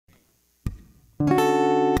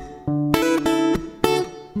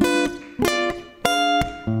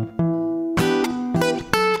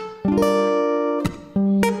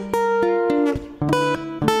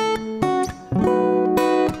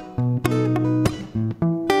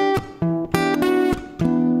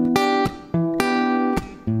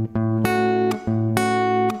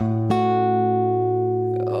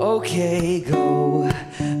Okay,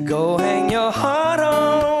 go hang your heart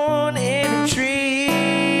on in a tree.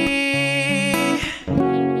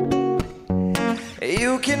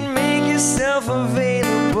 You can make yourself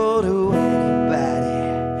available to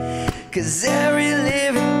anybody, 'cause every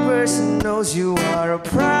living person knows you are a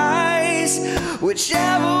prize.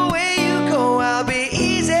 Whichever way you go, I'll be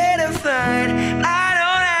easy to find. I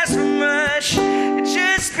don't ask for much,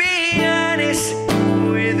 just be honest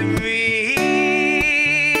with me.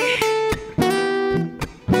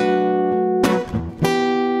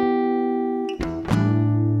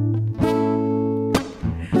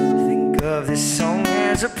 Of this song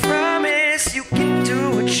as a promise, you can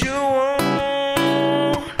do what you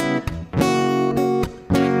want.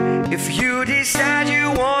 If you decide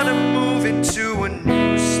you want to move into a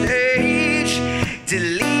new stage,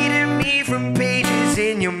 deleting me from pages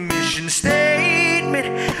in your mission statement.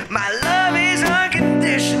 My love is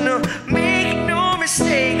unconditional, make no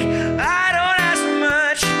mistake. I don't ask for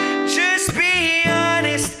much, just be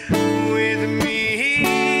honest with me.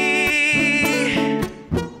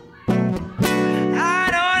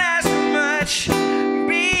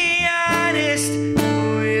 Be honest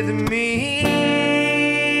with me.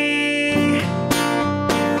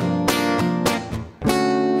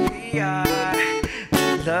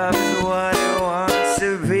 Love is what it wants to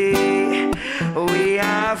be. We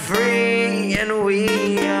are free and we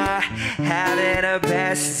are having the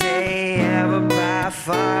best day ever by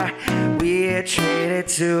far. We are treated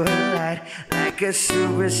to a light like a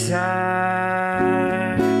superstar.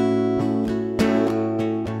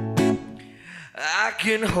 I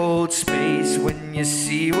can hold space when you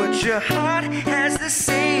see what your heart has to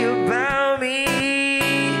say about me.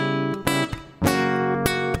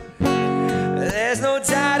 There's no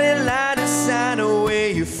dotted line to sign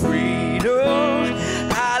away your freedom.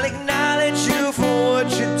 I'll acknowledge you for what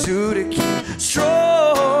you do to keep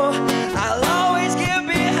strong. I'll always get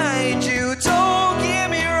behind you, don't get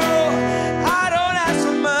me wrong. I don't ask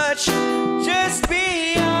for much, just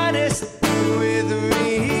be honest with me.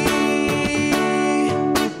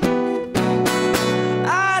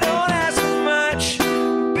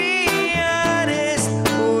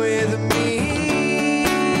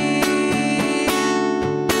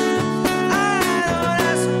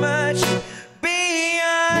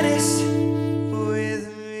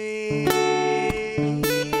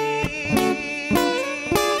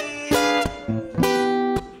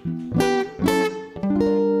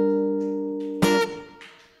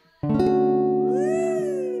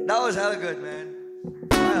 That was hella good, man.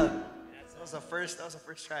 Wow. That was the first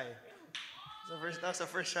try. That was the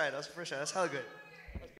first try. That's hella good.